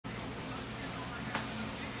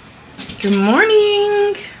Good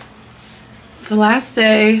morning. It's the last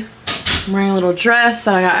day. I'm wearing a little dress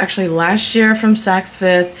that I got actually last year from Saks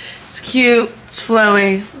Fifth. It's cute, it's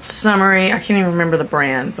flowy, summery. I can't even remember the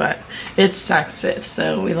brand, but it's Saks Fifth,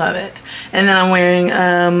 so we love it. And then I'm wearing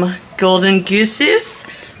golden gooses,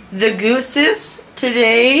 the gooses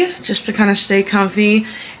today, just to kind of stay comfy.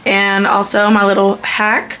 And also my little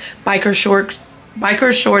hack, biker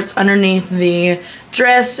shorts underneath the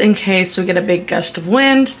dress in case we get a big gust of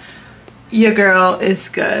wind. Your girl is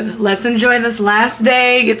good. Let's enjoy this last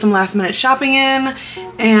day, get some last minute shopping in,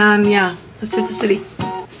 and yeah, let's hit the city.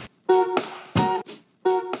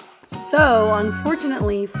 So,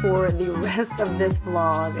 unfortunately for the rest of this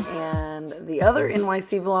vlog and the other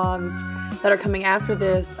NYC vlogs that are coming after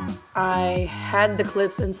this, I had the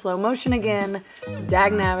clips in slow motion again.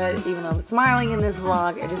 Dagnabbit, even though I'm smiling in this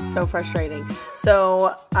vlog, it is so frustrating.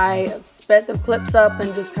 So I sped the clips up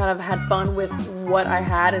and just kind of had fun with what I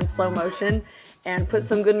had in slow motion and put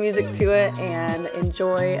some good music to it and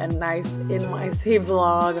enjoy a nice NYC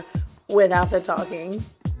vlog without the talking.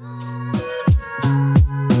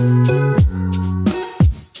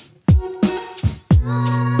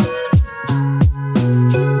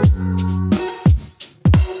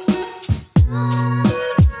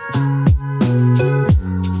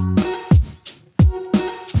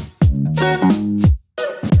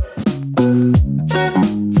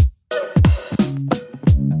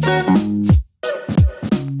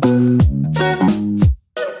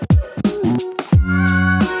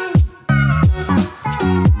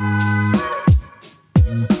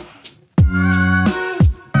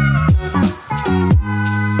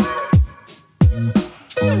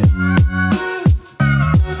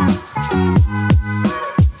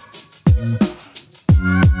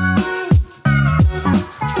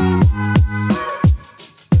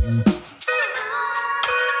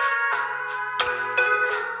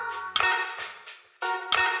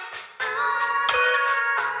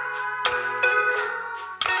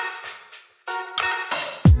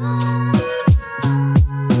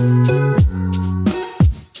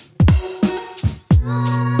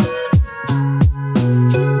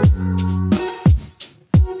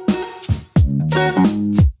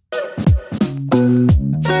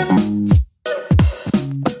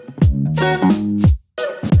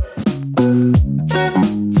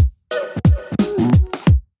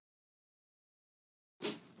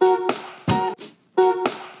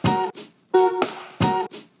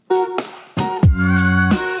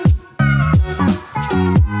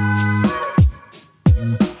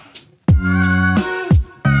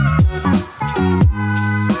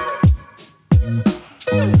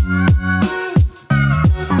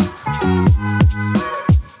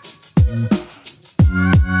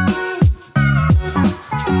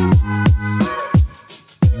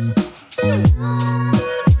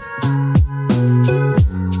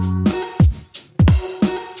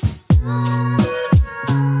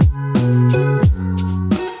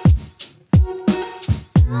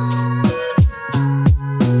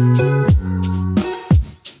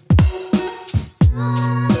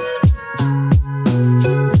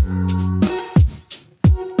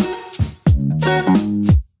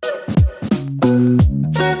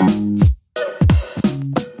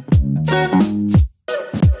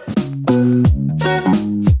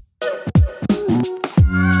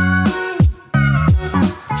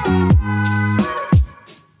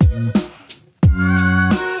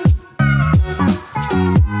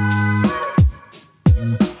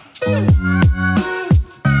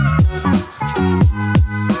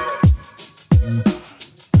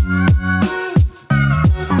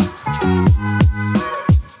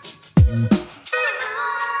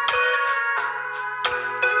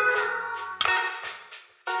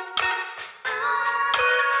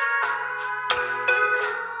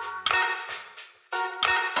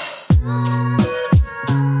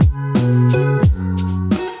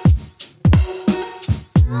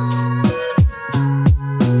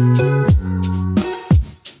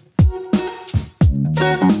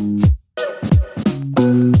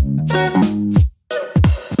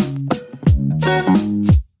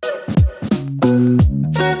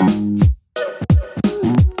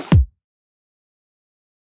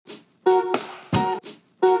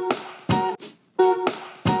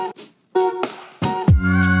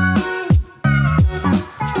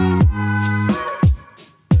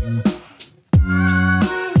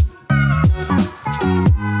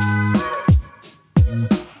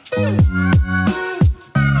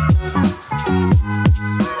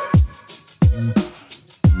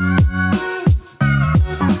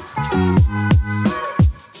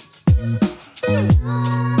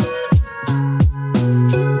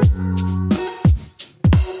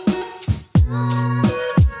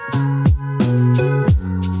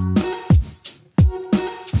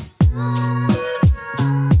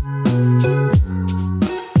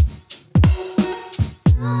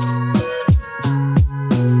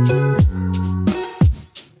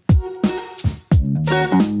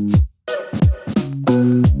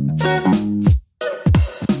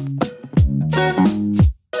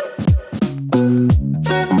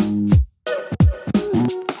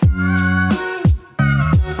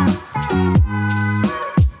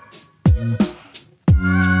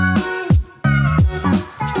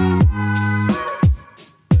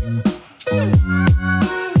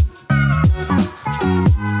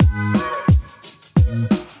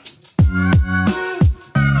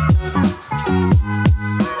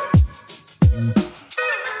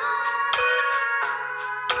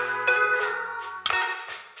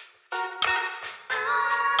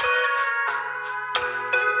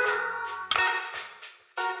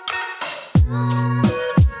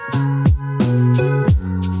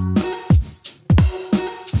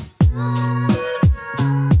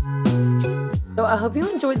 I hope you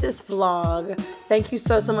enjoyed this vlog. Thank you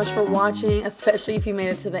so much for watching, especially if you made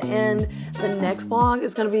it to the end. The next vlog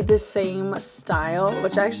is going to be this same style,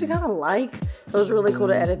 which I actually kind of like. It was really cool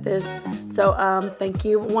to edit this. So thank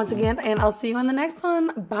you once again, and I'll see you in the next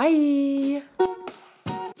one. Bye.